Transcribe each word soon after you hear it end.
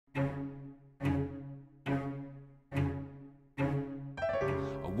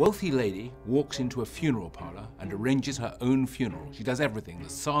wealthy lady walks into a funeral parlor and arranges her own funeral. She does everything, the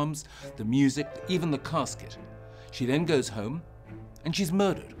psalms, the music, even the casket. She then goes home and she's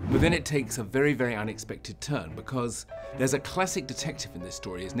murdered. But then it takes a very, very unexpected turn because there's a classic detective in this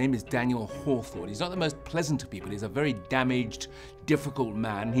story. His name is Daniel Hawthorne. He's not the most pleasant of people. He's a very damaged, difficult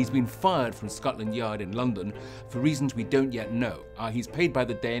man. He's been fired from Scotland Yard in London for reasons we don't yet know. He's paid by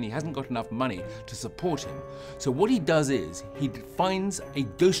the day and he hasn't got enough money to support him. So what he does is he finds a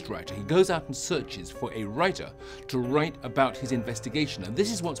ghostwriter. He goes out and searches for a writer to write about his investigation. And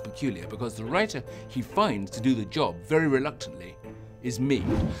this is what's peculiar because the writer he finds to do the job very reluctantly is me.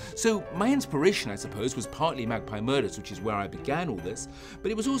 So my inspiration, I suppose, was partly Magpie Murders, which is where I began all this,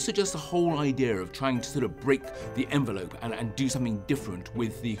 but it was also just the whole idea of trying to sort of break the envelope and do something different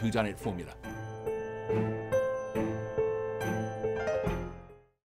with the whodunit formula.